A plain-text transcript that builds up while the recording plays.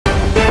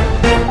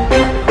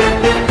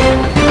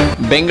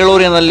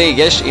ಬೆಂಗಳೂರಿನಲ್ಲಿ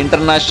Yash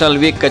international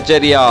weak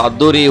ಕಚೇರಿಯ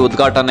ಅದ್ದೂರಿ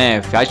ಉದ್ಘಾಟನೆ.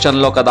 ಫ್ಯಾಷನ್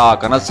ಲೋಕದ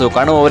ಕನಸು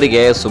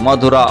ಕಾಣುವವರಿಗೆ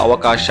ಸುಮಧುರ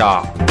ಅವಕಾಶ.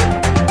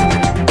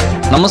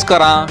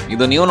 ನಮಸ್ಕಾರ,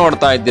 ಇದು ನೀವು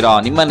ನೋಡ್ತಾ ಇದ್ದೀರಾ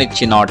ನಿಮ್ಮ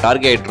ನೆಚ್ಚಿನ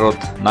ಟಾರ್ಗೆಟ್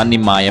ಟ್ರೂತ್. ನಾನು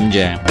ನಿಮ್ಮ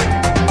ಎಂಜೆ.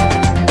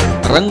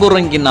 ರಂಗು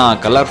ರಂಗಿನ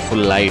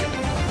ಕಲರ್ಫುಲ್ ಲೈಟ್,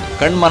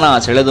 ಕಣ್ಮನ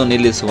ಸೆಳೆದು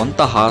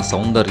ನಿಲ್ಲಿಸುವಂತಹ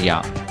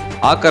ಸೌಂದರ್ಯ,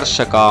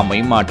 ಆಕರ್ಷಕ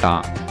ಮೈಮಾಟ,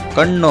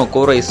 ಕಣ್ಣು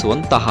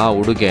ಕೋರೈಸುವಂತಹ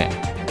ಉಡುಗೆ.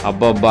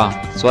 ಅಬ್ಬಬ್ಬ,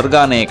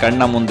 ಸ್ವರ್ಗನೇ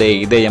ಕಣ್ಣ ಮುಂದೆ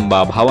ಇದೆ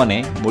ಎಂಬ ಭಾವನೆ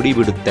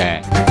ಮುಡಿಬಿಡುತ್ತೆ.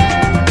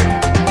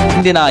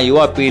 ಇಂದಿನ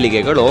ಯುವ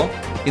ಪೀಳಿಗೆಗಳು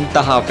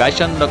ಇಂತಹ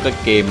ಫ್ಯಾಷನ್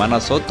ಲೋಕಕ್ಕೆ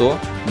ಮನಸೋತು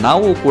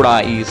ನಾವು ಕೂಡ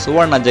ಈ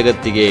ಸುವರ್ಣ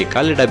ಜಗತ್ತಿಗೆ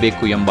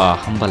ಕಾಲಿಡಬೇಕು ಎಂಬ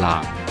ಹಂಬಲ.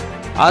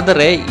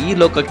 ಆದರೆ ಈ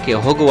ಲೋಕಕ್ಕೆ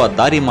ಹೋಗುವ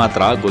ದಾರಿ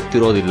ಮಾತ್ರ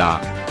ಗೊತ್ತಿರೋದಿಲ್ಲ.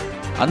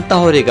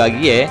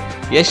 ಅಂತಹವರಿಗಾಗಿಯೇ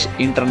ಯಶ್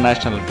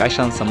ಇಂಟರ್ನ್ಯಾಷನಲ್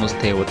ಫ್ಯಾಷನ್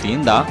ಸಂಸ್ಥೆ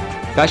ವತಿಯಿಂದ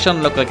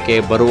ಫ್ಯಾಷನ್ ಲೋಕಕ್ಕೆ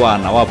ಬರುವ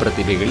ನವ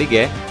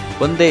ಪ್ರತಿಭೆಗಳಿಗೆ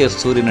ಒಂದೇ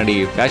ಸೂರಿನಡಿ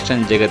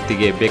ಫ್ಯಾಷನ್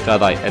ಜಗತ್ತಿಗೆ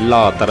ಬೇಕಾದ ಎಲ್ಲ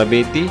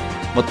ತರಬೇತಿ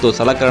ಮತ್ತು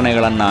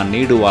ಸಲಕರಣೆಗಳನ್ನು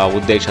ನೀಡುವ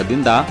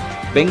ಉದ್ದೇಶದಿಂದ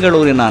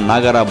ಬೆಂಗಳೂರಿನ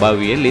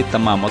ನಾಗರಬಾವಿಯಲ್ಲಿ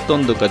ತಮ್ಮ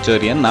ಮತ್ತೊಂದು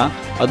ಕಚೇರಿಯನ್ನು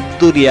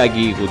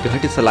ಅದ್ದೂರಿಯಾಗಿ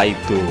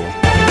ಉದ್ಘಾಟಿಸಲಾಯಿತು.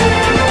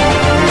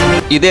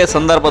 ಇದೇ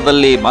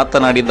ಸಂದರ್ಭದಲ್ಲಿ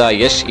ಮಾತನಾಡಿದ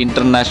ಯಶ್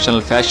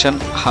ಇಂಟರ್ನ್ಯಾಷನಲ್ ಫ್ಯಾಷನ್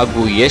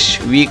ಹಾಗೂ ಯಶ್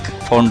ವೀಕ್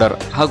ಫೌಂಡರ್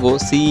ಹಾಗೂ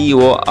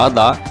ಸಿಇಒ ಆದ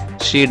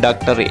ಶ್ರೀ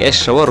ಡಾಕ್ಟರ್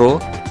ಯಶ್ ಅವರು,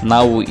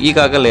 ನಾವು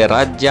ಈಗಾಗಲೇ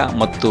ರಾಜ್ಯ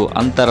ಮತ್ತು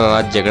ಅಂತರ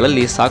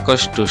ರಾಜ್ಯಗಳಲ್ಲಿ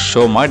ಸಾಕಷ್ಟು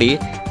ಶೋ ಮಾಡಿ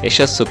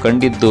ಯಶಸ್ಸು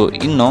ಕಂಡಿದ್ದು,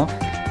 ಇನ್ನು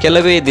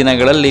ಕೆಲವೇ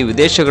ದಿನಗಳಲ್ಲಿ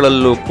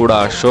ವಿದೇಶಗಳಲ್ಲೂ ಕೂಡ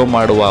ಶೋ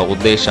ಮಾಡುವ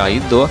ಉದ್ದೇಶ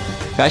ಇದ್ದು,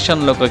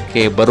 ಫ್ಯಾಷನ್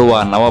ಲೋಕಕ್ಕೆ ಬರುವ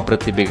ನವ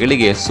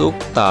ಪ್ರತಿಭೆಗಳಿಗೆ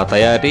ಸೂಕ್ತ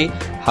ತಯಾರಿ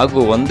ಹಾಗೂ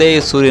ಒಂದೇ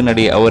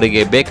ಸೂರಿನಡಿ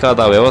ಅವರಿಗೆ ಬೇಕಾದ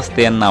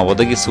ವ್ಯವಸ್ಥೆಯನ್ನು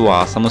ಒದಗಿಸುವ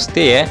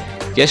ಸಂಸ್ಥೆಯೇ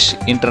ಯಶ್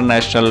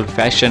ಇಂಟರ್ನ್ಯಾಷನಲ್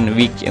ಫ್ಯಾಷನ್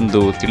ವೀಕ್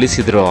ಎಂದು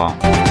ತಿಳಿಸಿದರು.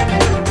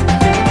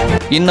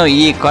 ಇನ್ನು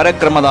ಈ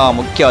ಕಾರ್ಯಕ್ರಮದ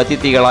ಮುಖ್ಯ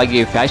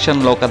ಅತಿಥಿಗಳಾಗಿ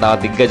ಫ್ಯಾಷನ್ ಲೋಕದ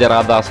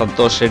ದಿಗ್ಗಜರಾದ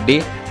Santosh Reddy,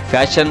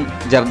 fashion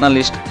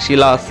journalist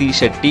Sheila C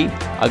Shetty,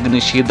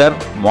 Agni Sridhar,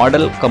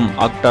 model come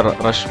actor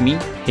Rashmi,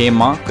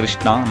 Hema,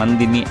 Krishna,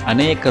 Nandini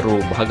ಅನೇಕರು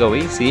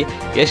ಭಾಗವಹಿಸಿ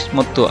ಯಶ್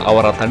ಮತ್ತು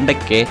ಅವರ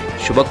ತಂಡಕ್ಕೆ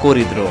ಶುಭ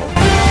ಕೋರಿದರು.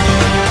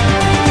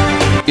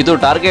 ಇದು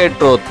ಟಾರ್ಗೆಟ್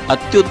ಟ್ರೂತ್,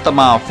 ಅತ್ಯುತ್ತಮ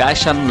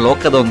ಫ್ಯಾಷನ್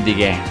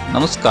ಲೋಕದೊಂದಿಗೆ.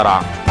 ನಮಸ್ಕಾರ.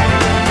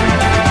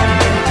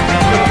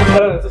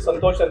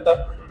 ಸಂತೋಷ್ ಅಂತ.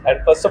 And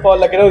first of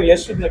all,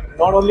 Yash is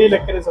not only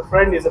is a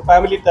friend, he's a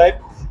family type,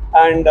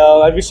 and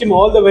I wish him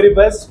all the very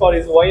best for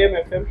his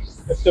YMFM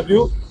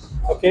FW.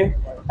 Okay,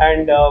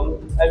 and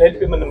I'll help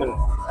him as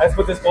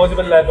much as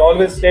possible. I'll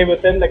always stay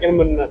with him.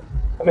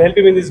 I'm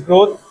helping him in his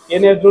growth.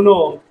 ಏನಾದ್ರೂ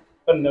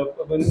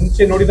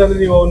ಮುಂಚೆ ನೋಡಿದ್ರೆ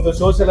ನೀವು ಒಂದು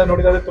shows ಎಲ್ಲ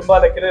ನೋಡಿದ್ರೆ ತುಂಬಾ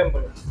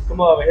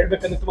ತುಂಬಾ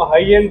ಹೇಳ್ಬೇಕಂದ್ರೆ ತುಂಬಾ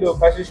high end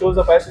fashion shows,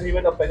 fashion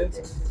event presence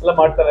ಎಲ್ಲ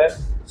ಮಾಡ್ತಾರೆ.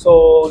 So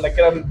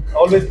I'm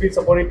always be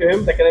supporting to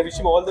him. I wish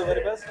him all the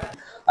very best.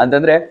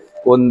 ಅಂತಂದ್ರೆ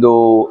ಒಂದು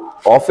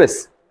ಆಫೀಸ್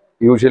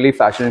ಯೂಶಲಿ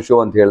ಫ್ಯಾಷನ್ ಶೋ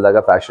ಅಂತ ಹೇಳಿದಾಗ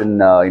ಫ್ಯಾಷನ್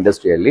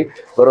ಇಂಡಸ್ಟ್ರಿಯಲ್ಲಿ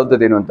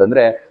ಬರೋಂಥದ್ದು ಏನು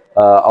ಅಂತಂದ್ರೆ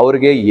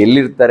ಅವ್ರಿಗೆ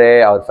ಎಲ್ಲಿರ್ತಾರೆ,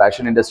 ಅವ್ರ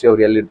ಫ್ಯಾಷನ್ ಇಂಡಸ್ಟ್ರಿ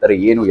ಅವ್ರು ಎಲ್ಲಿರ್ತಾರೆ,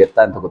 ಏನು ಎತ್ತ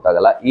ಅಂತ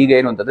ಗೊತ್ತಾಗಲ್ಲ. ಈಗ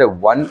ಏನು ಅಂತಂದ್ರೆ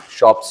ಒನ್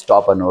ಶಾಪ್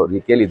ಸ್ಟಾಪ್ ಅನ್ನೋ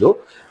ರೀತಿಯಲ್ಲಿ ಇದು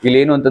ಇಲ್ಲಿ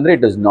ಏನು ಅಂತಂದ್ರೆ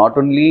it is not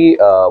only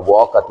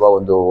walk ಅಥವಾ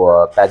ಒಂದು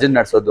ಪ್ಯಾಜೆಂಟ್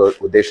ನಡೆಸೋದು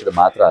ಉದ್ದೇಶದ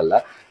ಮಾತ್ರ ಅಲ್ಲ,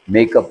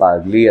 ಮೇಕಪ್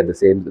ಆಗಲಿ, at the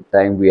same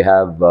time we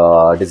have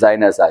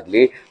designers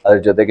ಆಗಲಿ, ಅದ್ರ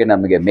ಜೊತೆಗೆ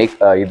ನಮಗೆ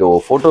ಇದು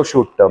ಫೋಟೋ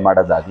ಶೂಟ್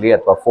ಮಾಡೋದಾಗ್ಲಿ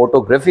ಅಥವಾ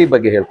ಫೋಟೋಗ್ರಫಿ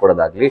ಬಗ್ಗೆ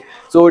ಹೇಳ್ಕೊಡೋದಾಗ್ಲಿ.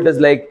 So it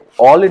is like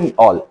all in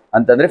all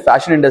ಅಂತಂದ್ರೆ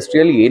ಫ್ಯಾಷನ್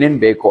ಇಂಡಸ್ಟ್ರಿಯಲ್ಲಿ ಏನೇನು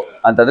ಬೇಕು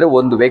ಅಂತಂದ್ರೆ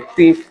ಒಂದು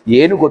ವ್ಯಕ್ತಿ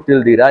ಏನು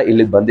ಗೊತ್ತಿಲ್ದಿರಾ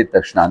ಇಲ್ಲಿ ಬಂದಿದ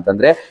ತಕ್ಷಣ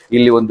ಅಂತಂದ್ರೆ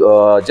ಇಲ್ಲಿ ಒಂದು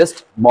ಜಸ್ಟ್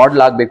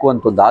ಮಾಡೆಲ್ ಆಗಬೇಕು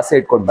ಅಂತ ಒಂದು ಆಸೆ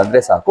ಇಟ್ಕೊಂಡು ಬಂದ್ರೆ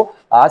ಸಾಕು.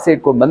 ಆಸೆ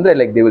ಇಟ್ಕೊಂಡು ಬಂದ್ರೆ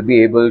they will be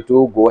able to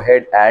go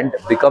head and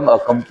become a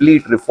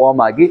complete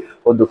reform ಆಗಿ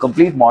ಒಂದು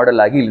ಕಂಪ್ಲೀಟ್ ಮಾಡೆಲ್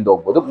ಆಗಿ ಇಲ್ಲಿಂದ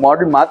ಹೋಗ್ಬೋದು.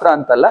 ಮಾಡೆಲ್ ಮಾತ್ರ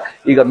ಅಂತಲ್ಲ,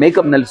 ಈಗ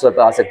ಮೇಕಪ್ ನಲ್ಲಿ ಸ್ವಲ್ಪ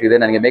ಆಸಕ್ತಿ ಇದೆ,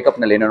 ನನಗೆ ಮೇಕಪ್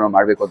ನಲ್ಲಿ ಏನೇನೋ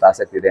ಮಾಡಬೇಕು ಅಂತ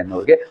ಆಸಕ್ತಿ ಇದೆ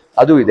ಅನ್ನೋರಿಗೆ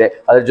ಅದು ಇದೆ.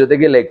 ಅದ್ರ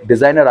ಜೊತೆಗೆ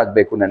ಡಿಸೈನರ್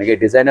ಆಗಬೇಕು, ನನಗೆ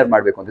ಡಿಸೈನರ್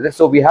ಮಾಡಬೇಕು ಅಂತಿದೆ.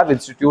 ಸೊ ವಿ ಹ್ಯಾವ್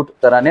ಇನ್ಸ್ಟಿಟ್ಯೂಟ್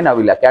ತರಾನೇ ನಾವು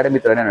ಇಲ್ಲಿ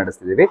ಅಕಾಡೆಮಿ ತರಾನೇ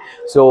ನಡೆಸ್ತಿದ್ದೀವಿ.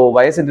 So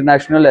YS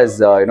International has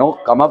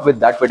come up with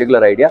that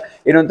particular idea.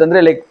 ಏನು ಅಂತಂದ್ರೆ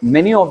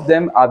many of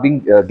them are being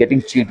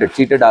getting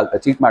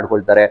cheat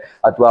ಮಾಡ್ಕೊಳ್ತಾರೆ,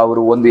 ಅಥವಾ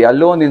ಅವರು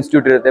ಎಲ್ಲೋ ಒಂದು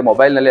ಇನ್ಸ್ಟಿಟ್ಯೂಟ್ ಇರುತ್ತೆ,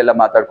 ಮೊಬೈಲ್ ನಲ್ಲಿ ಎಲ್ಲ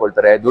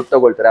ಮಾತಾಡ್ಕೊಳ್ತಾರೆ, ದುಡ್ಡು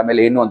ತಗೊಳ್ತಾರೆ,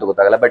 ಆಮೇಲೆ ಏನು ಅಂತ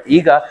ಗೊತ್ತಾಗಲ್ಲ. ಬಟ್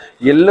ಈಗ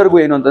ಎಲ್ಲರಿಗೂ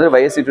ಏನು ಅಂತಂದ್ರೆ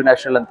YS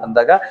International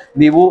ಅಂತಂದಾಗ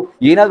ನೀವು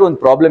ಏನಾದ್ರೂ ಒಂದು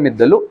ಪ್ರಾಬ್ಲಮ್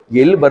ಇದ್ದಲ್ಲೂ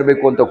ಎಲ್ಲಿ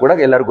ಬರಬೇಕು ಅಂತ ಕೂಡ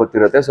ಎಲ್ಲರಿಗೂ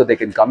ಗೊತ್ತಿರುತ್ತೆ. So they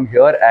can come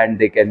here and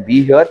they can be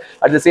here.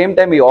 At the same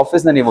time ಈ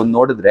ಆಫೀಸ್ ನ ನೀವು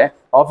ನೋಡಿದ್ರೆ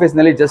ಆಫೀಸ್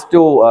ನಲ್ಲಿ ಜಸ್ಟ್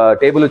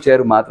ಟೇಬಲ್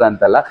ಚೇರ್ ಮಾತ್ರ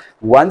ಅಂತಲ್ಲ,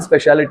 ಒನ್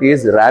ಸ್ಪೆಷಾಲಿಟಿ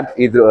ಇಸ್ ರ್ಯಾಂಪ್.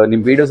 ಇದು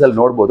ನಿಮ್ ವಿಡಿಯೋಸ್ ಅಲ್ಲಿ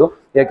ನೋಡ್ಬೋದು,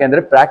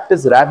 ಯಾಕೆಂದ್ರೆ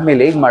ಪ್ರಾಕ್ಟೀಸ್ ರ್ಯಾಂಪ್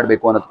ಮೇಲೆ ಹೇಗೆ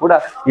ಮಾಡಬೇಕು ಅನ್ನೋದು ಕೂಡ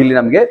ಇಲ್ಲಿ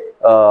ನಮಗೆ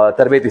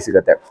ತರಬೇತಿ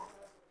ಸಿಗುತ್ತೆ.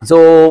 ಸೊ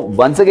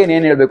ಒನ್ಸ್ ಅಗೇನ್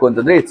ಏನ್ ಹೇಳ್ಬೇಕು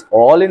ಅಂತಂದ್ರೆ ಇಟ್ಸ್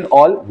ಆಲ್ ಇನ್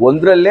ಆಲ್,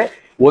 ಒಂದ್ರಲ್ಲೇ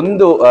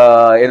ಒಂದು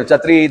ಏನು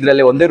ಛತ್ರಿ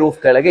ಇದ್ರಲ್ಲೇ ಒಂದೇ ರೂಫ್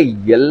ಕೆಳಗೆ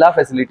ಎಲ್ಲಾ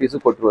ಫೆಸಿಲಿಟೀಸು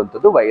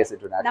ಕೊಟ್ಟಿರುವಂತದ್ದು YS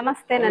International.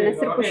 ನಮಸ್ತೆ, ನನ್ನ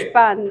ಹೆಸರು ಪುಷ್ಪ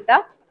ಅಂತ.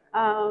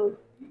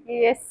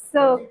 ಎಸ್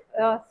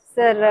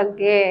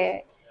ಸರ್ಗೆ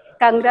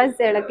ಕಂಗ್ರಾಟ್ಸ್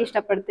ಹೇಳಕ್ಕೆ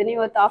ಇಷ್ಟಪಡ್ತೀನಿ.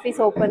 ಇವತ್ತು ಆಫೀಸ್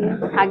ಓಪನ್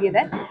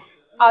ಆಗಿದೆ.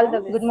 All the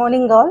good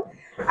morning all,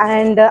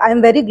 and I'm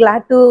very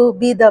glad to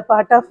be the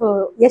part of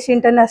Yash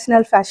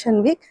International Fashion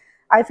Week.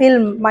 I feel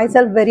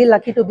myself very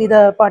lucky to be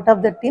the part of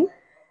the team,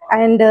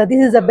 and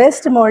this is the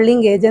best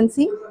modeling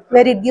agency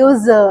where it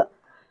gives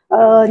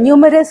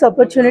numerous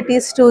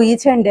opportunities to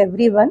each and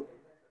everyone.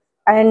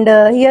 And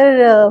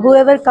here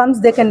whoever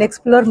comes, they can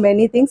explore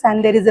many things,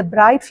 and there is a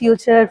bright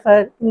future for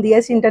in the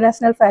Yash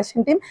International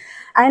Fashion team.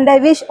 And I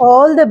wish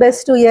all the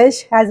best to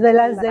Yash as well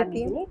as the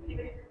team.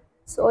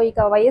 So ಈಗ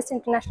YS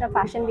international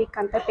fashion weak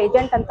ಅಂತ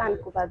pageant ಅಂತ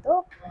ಅನ್ಕೋಬಾರ್ದು,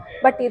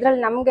 but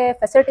ಇದರಲ್ಲಿ ನಮಗೆ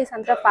facilities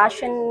ಅಂದರೆ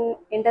fashion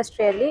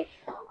ಇಂಡಸ್ಟ್ರಿಯಲ್ಲಿ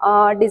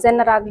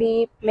designer ಆಗಲಿ,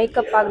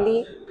 makeup ಆಗಲಿ,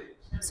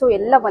 so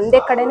ಎಲ್ಲ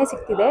ಒಂದೇ ಕಡೆನೇ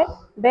ಸಿಗ್ತಿದೆ.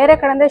 ಬೇರೆ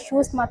ಕಡೆ ಅಂದರೆ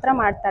ಶೂಸ್ ಮಾತ್ರ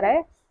ಮಾಡ್ತಾರೆ.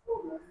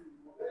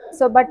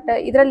 ಸೊ ಬಟ್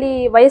ಇದರಲ್ಲಿ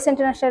YS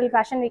ಇಂಟರ್ನ್ಯಾಷನಲ್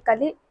ಫ್ಯಾಷನ್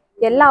ವೀಕಲ್ಲಿ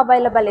ಎಲ್ಲ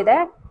ಅವೈಲಬಲ್ ಇದೆ.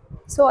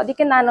 ಸೊ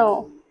ಅದಕ್ಕೆ ನಾನು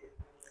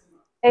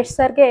ಯಶ್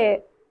ಸರ್ಗೆ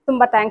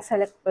ತುಂಬ ಥ್ಯಾಂಕ್ಸ್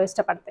ಹೇಳಕ್ಕೆ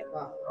ಇಷ್ಟಪಡ್ತೇನೆ.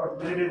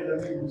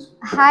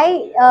 Hi,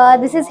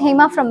 this is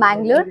Hema from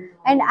Bangalore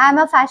and I'm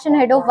a fashion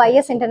head of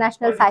YS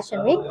International Fashion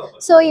Week.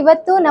 So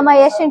ಇವತ್ತು ನಮ್ಮ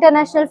ಯಶ್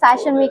ಇಂಟರ್ನ್ಯಾಷನಲ್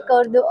ಫ್ಯಾಷನ್ ವೀಕ್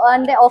ಅವ್ರದ್ದು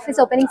ಅಂದರೆ ಆಫೀಸ್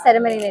ಓಪನಿಂಗ್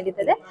ಸೆರೆಮನಿ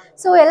ನಡೀತದೆ.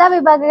 ಸೊ ಎಲ್ಲ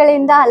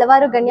ವಿಭಾಗಗಳಿಂದ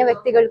ಹಲವಾರು ಗಣ್ಯ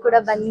ವ್ಯಕ್ತಿಗಳು ಕೂಡ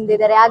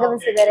ಬಂದಿದ್ದಾರೆ,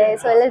 ಆಗಮಿಸಿದ್ದಾರೆ.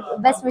 ಸೊ ಎಲ್ಲ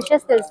ಬೆಸ್ಟ್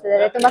ವಿಶಸ್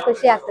ತಿಳಿಸಿದ್ದಾರೆ, ತುಂಬ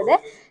ಖುಷಿ ಆಗ್ತದೆ.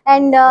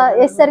 ಆ್ಯಂಡ್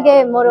ಯಶ್ ಸರ್ಗೆ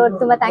ಮೋರೋವರ್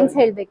ತುಂಬ ಥ್ಯಾಂಕ್ಸ್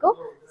ಹೇಳಬೇಕು.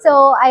 So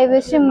I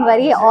wish him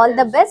very all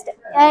the best.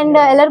 And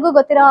ಎಲ್ಲರಿಗೂ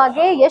ಗೊತ್ತಿರೋ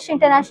ಹಾಗೆ ಯಶ್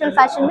ಇಂಟರ್ನ್ಯಾಷನಲ್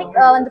ಫ್ಯಾಷನ್ ವೀಕ್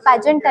ಒಂದು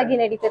ಪ್ಯಾಜೆಂಟ್ ಆಗಿ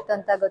ನಡೀತಿತ್ತು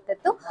ಅಂತ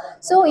ಗೊತ್ತಿತ್ತು.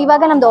 ಸೊ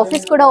ಇವಾಗ ನಮ್ದು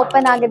ಆಫೀಸ್ ಕೂಡ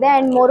ಓಪನ್ ಆಗಿದೆ.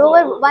 ಆ್ಯಂಡ್ ಮೋರ್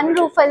ಓವರ್ ಒನ್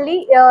ರೂಫಲ್ಲಿ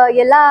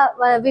ಎಲ್ಲ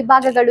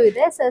ವಿಭಾಗಗಳು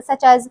ಇದೆ,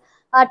 such as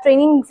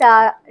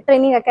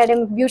training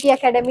academy, beauty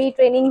academy,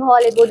 training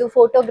ಹಾಲ್ ಇರ್ಬೋದು,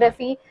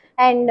 ಫೋಟೋಗ್ರಫಿ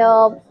ಆ್ಯಂಡ್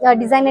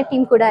ಡಿಸೈನರ್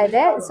ಟೀಮ್ ಕೂಡ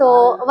ಇದೆ. ಸೊ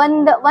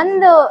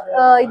ಒಂದು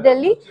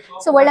ಇದರಲ್ಲಿ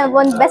ಸೊ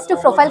ಒಂದು ಬೆಸ್ಟ್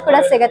ಪ್ರೊಫೈಲ್ ಕೂಡ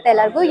ಸಿಗುತ್ತೆ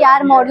ಎಲ್ಲರಿಗೂ.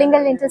 ಯಾರು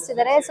ಮಾಡಲಿಂಗಲ್ಲಿ ಇಂಟ್ರೆಸ್ಟ್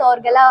ಇದ್ದಾರೆ, ಸೊ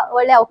ಅವ್ರಿಗೆಲ್ಲ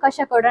ಒಳ್ಳೆ ಅವಕಾಶ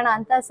ಕೊಡೋಣ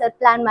ಅಂತ ಸರ್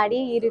ಪ್ಲಾನ್ ಮಾಡಿ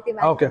ಈ ರೀತಿ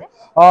ಮಾಡ್ತಾರೆ.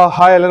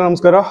 ಹಾಯ್ ಎಲ್ಲರೂ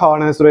ನಮಸ್ಕಾರ,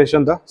 ನನ್ನ ಹೆಸರು ಯಶ್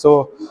ಅಂತ. ಸೊ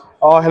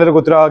ಎಲ್ಲರಿಗೂ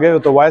ಗೊತ್ತಿರೋ ಹಾಗೆ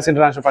ಇವತ್ತು YS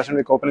international fashion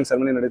weak opening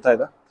ceremony ನಡೀತಾ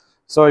ಇದೆ.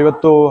 ಸೊ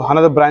ಇವತ್ತು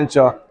ಅನದರ್ ಬ್ರಾಂಚ್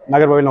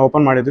ನಾಗರಬಾವಿನ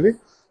ಓಪನ್ ಮಾಡಿದ್ದೀವಿ.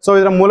 ಸೊ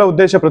ಇದರ ಮೂಲ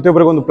ಉದ್ದೇಶ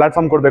ಪ್ರತಿಯೊಬ್ಬರಿಗೂ ಒಂದು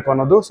ಪ್ಲಾಟ್ಫಾರ್ಮ್ ಕೊಡಬೇಕು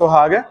ಅನ್ನೋದು. ಸೊ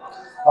ಹಾಗೆ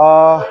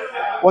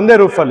ಒಂದೇ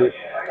ರೂಫಲ್ಲಿ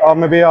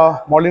may be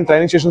modelling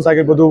training sessions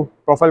ಆಗಿರ್ಬೋದು,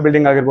 ಪ್ರೊಫೈಲ್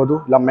ಬಿಲ್ಡಿಂಗ್ ಆಗಿರ್ಬೋದು,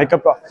 ಇಲ್ಲ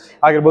ಮೇಕಪ್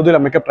ಆಗಿರ್ಬೋದು, ಇಲ್ಲ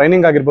ಮೇಕಪ್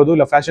ಟ್ರೈನಿಂಗ್ ಆಗಿರ್ಬೋದು,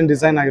 ಇಲ್ಲ ಫ್ಯಾಷನ್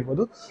ಡಿಸೈನ್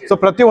ಆಗಿರ್ಬೋದು. ಸೊ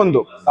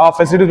ಪ್ರತಿಯೊಂದು ಆ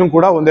ಫೆಸಿಲಿಟಿನೂ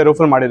ಕೂಡ ಒಂದೇ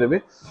ರೂಫಲ್ಲಿ ಮಾಡಿದ್ದೀವಿ.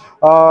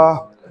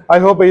 ಐ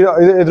ಹೋಪ್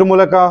ಇದ್ರ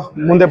ಮೂಲಕ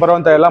ಮುಂದೆ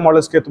ಬರುವಂಥ ಎಲ್ಲ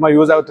ಮಾಡಲ್ಸ್ಗೆ ತುಂಬ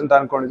ಯೂಸ್ ಆಗುತ್ತೆ ಅಂತ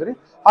ಅನ್ಕೊಂಡಿದ್ದೀನಿ.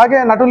 ಹಾಗೆ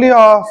not only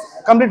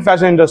complete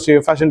fashion industry,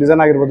 fashion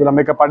design ಆಗಿರ್ಬೋದು, ಇಲ್ಲ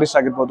ಮೇಕಪ್ ಆರ್ಟಿಸ್ಟ್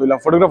ಆಗಿರ್ಬೋದು, ಇಲ್ಲ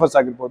ಫೋಟೋಗ್ರಾಫರ್ಸ್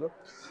ಆಗಿರ್ಬೋದು,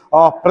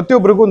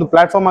 ಪ್ರತಿಯೊಬ್ಬರಿಗೂ ಒಂದು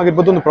ಪ್ಲಾಟ್ಫಾರ್ಮ್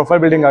ಆಗಿರ್ಬೋದು, ಒಂದು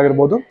ಪ್ರೊಫೈಲ್ ಬಿಲ್ಡಿಂಗ್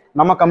ಆಗಿರ್ಬೋದು,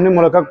 ನಮ್ಮ ಕಂಪ್ನಿ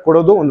ಮೂಲಕ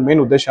ಕೊಡೋದು ಒಂದು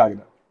ಮೇನ್ ಉದ್ದೇಶ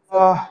ಆಗಿದೆ.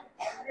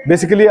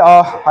 Basically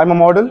I am a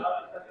model.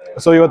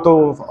 So ಇವತ್ತು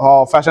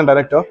ಫ್ಯಾಷನ್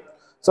ಡೈರೆಕ್ಟರ್.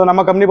 ಸೊ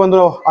ನಮ್ಮ ಕಂಪ್ನಿ ಬಂದು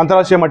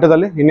ಅಂತಾರಾಷ್ಟ್ರೀಯ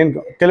ಮಟ್ಟದಲ್ಲಿ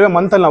ಇನ್ನೇನು ಕೆಲವೇ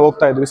ಮಂತಲ್ಲಿ ನಾವು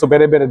ಹೋಗ್ತಾ ಇದ್ವಿ. ಸೊ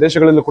ಬೇರೆ ಬೇರೆ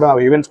ದೇಶಗಳಲ್ಲೂ ಕೂಡ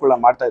ನಾವು ಈವೆಂಟ್ಸ್ಗಳನ್ನ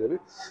ಮಾಡ್ತಾ ಇದ್ವಿ.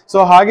 ಸೊ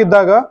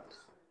ಹಾಗಿದ್ದಾಗ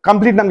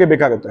ಕಂಪ್ಲೀಟ್ ನಮಗೆ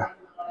ಬೇಕಾಗುತ್ತೆ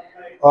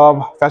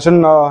ಫ್ಯಾಷನ್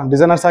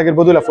ಡಿಸೈನರ್ಸ್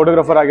ಆಗಿರ್ಬೋದು, ಇಲ್ಲ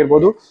ಫೋಟೋಗ್ರಾಫರ್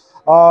ಆಗಿರ್ಬೋದು.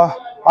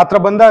 ಆ ಥರ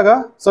ಬಂದಾಗ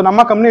ಸೊ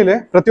ನಮ್ಮ ಕಂಪ್ನಿಲಿ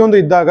ಪ್ರತಿಯೊಂದು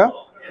ಇದ್ದಾಗ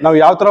ನಾವು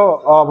ಯಾವ ಥರ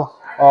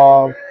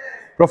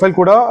ಪ್ರೊಫೈಲ್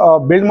ಕೂಡ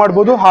ಬಿಲ್ಡ್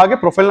ಮಾಡ್ಬೋದು, ಹಾಗೆ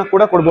ಪ್ರೊಫೈಲ್ನ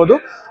ಕೂಡ ಕೊಡ್ಬೋದು.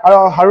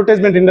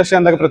 ಅಡ್ವರ್ಟೈಸ್ಮೆಂಟ್ ಇಂಡಸ್ಟ್ರಿ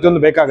ಅಂದಾಗ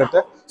ಪ್ರತಿಯೊಂದು ಬೇಕಾಗುತ್ತೆ.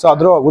 ಸೊ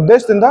ಅದರ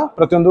ಉದ್ದೇಶದಿಂದ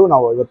ಪ್ರತಿಯೊಂದು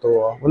ನಾವು ಇವತ್ತು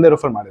ಒಂದೇ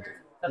ರೂಫಲ್ಲಿ ಮಾಡಿದ್ವಿ.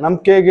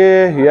 ನಂಬಿಕೆಗೆ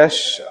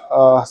ಯಶ್.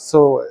 ಸೊ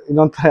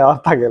ಇನ್ನೊಂಥರ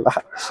ಅರ್ಥ ಆಗಿಲ್ಲ.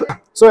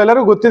 ಸೊ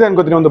ಎಲ್ಲರಿಗೂ ಗೊತ್ತಿದೆ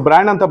ಅನ್ಕೋತೀನಿ, ಒಂದು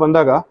ಬ್ರ್ಯಾಂಡ್ ಅಂತ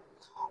ಬಂದಾಗ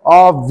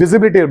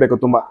ವಿಸಿಬಿಲಿಟಿ ಇರಬೇಕು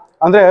ತುಂಬ.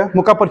 ಅಂದರೆ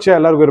ಮುಖ ಪರಿಚಯ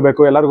ಎಲ್ಲರಿಗೂ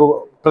ಇರಬೇಕು, ಎಲ್ಲರಿಗೂ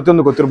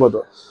ಪ್ರತಿಯೊಂದು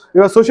ಗೊತ್ತಿರ್ಬೋದು.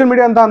 ಇವಾಗ ಸೋಷಿಯಲ್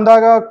ಮೀಡಿಯಾ ಅಂತ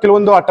ಅಂದಾಗ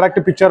ಕೆಲವೊಂದು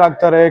ಅಟ್ರಾಕ್ಟಿವ್ ಪಿಕ್ಚರ್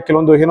ಹಾಕ್ತಾರೆ,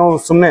 ಕೆಲವೊಂದು ಏನೋ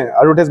ಸುಮ್ಮನೆ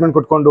ಅಡ್ವರ್ಟೈಸ್ಮೆಂಟ್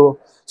ಕೊಟ್ಕೊಂಡು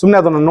ಸುಮ್ಮನೆ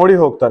ಅದನ್ನು ನೋಡಿ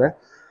ಹೋಗ್ತಾರೆ.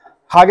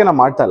 ಹಾಗೆ ನಾವು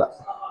ಮಾಡ್ತಾ ಇಲ್ಲ.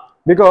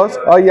 ಬಿಕಾಸ್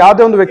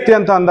ಯಾವುದೇ ಒಂದು ವ್ಯಕ್ತಿ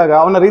ಅಂತ ಅಂದಾಗ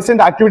ಅವನ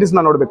ರೀಸೆಂಟ್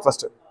ಆಕ್ಟಿವಿಟೀಸ್ನ ನೋಡ್ಬೇಕು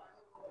ಫಸ್ಟ್.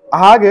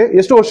 ಹಾಗೆ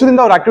ಎಷ್ಟು ವರ್ಷದಿಂದ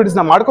ಅವ್ರ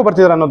ಆಕ್ಟಿವಿಟೀಸ್ನ ಮಾಡ್ಕೊ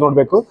ಬರ್ತಿದ್ದಾರೆ ಅನ್ನೋದು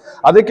ನೋಡಬೇಕು.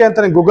 ಅದಕ್ಕೆ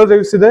ಅಂತಾನೆ ಗೂಗಲ್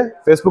ರಿವ್ಯೂಸ್ ಇದೆ,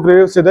 ಫೇಸ್ಬುಕ್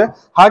ರಿವ್ಯೂಸ್ ಇದೆ.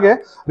 ಹಾಗೆ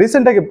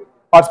ರೀಸೆಂಟಾಗಿ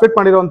ಪಾರ್ಟಿಸಿಪೇಟ್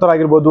ಮಾಡಿರೋಂಥವ್ರು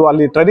ಆಗಿರ್ಬೋದು,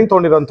 ಅಲ್ಲಿ ಟ್ರೈನಿಂಗ್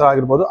ತೊಗೊಂಡಿರೋಂಥವ್ರು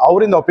ಆಗಿರ್ಬೋದು,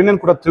 ಅವರಿಂದ ಒಪಿನಿಯನ್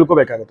ಕೂಡ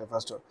ತಿಳ್ಕೊಬೇಕಾಗುತ್ತೆ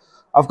ಫಸ್ಟ್.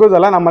 ಅಫ್ಕೋರ್ಸ್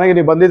ಅಲ್ಲ, ನಮ್ಮ ಮನೆಗೆ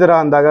ನೀವು ಬಂದಿದ್ದೀರಾ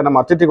ಅಂದಾಗ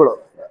ನಮ್ಮ ಅತಿಥಿಗಳು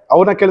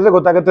ಅವ್ರನ್ನ ಕೇಳಿದ್ರೆ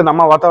ಗೊತ್ತಾಗುತ್ತೆ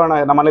ನಮ್ಮ ವಾತಾವರಣ,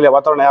 ನಮ್ಮ ಮನೇಲಿ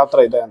ವಾತಾವರಣ ಯಾವ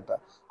ಥರ ಇದೆ ಅಂತ.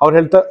 ಅವ್ರು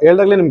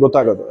ಹೇಳ್ದಾಗಲೇ ನಿಮ್ಗೆ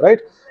ಗೊತ್ತಾಗೋದು,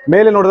 ರೈಟ್?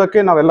 ಮೇಲೆ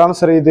ನೋಡೋದಕ್ಕೆ ನಾವೆಲ್ಲಾನು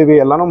ಸರಿ ಇದ್ದೀವಿ,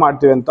 ಎಲ್ಲಾನು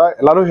ಮಾಡ್ತೀವಿ ಅಂತ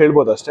ಎಲ್ಲರೂ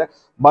ಹೇಳ್ಬೋದು ಅಷ್ಟೇ,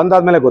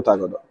 ಬಂದಾದ್ಮೇಲೆ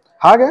ಗೊತ್ತಾಗೋದು.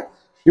 ಹಾಗೆ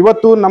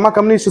ಇವತ್ತು ನಮ್ಮ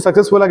ಕಂಪ್ನಿ ಇಷ್ಟು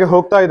ಸಕ್ಸಸ್ಫುಲ್ ಆಗಿ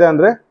ಹೋಗ್ತಾ ಇದೆ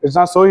ಅಂದರೆ ಇಟ್ಸ್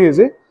ನಾಟ್ ಸೋ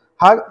ಈಸಿ.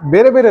 ಹಾಗೆ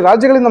ಬೇರೆ ಬೇರೆ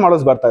ರಾಜ್ಯಗಳಿಂದ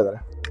ಮಾಡೋದು ಬರ್ತಾ ಇದ್ದಾರೆ.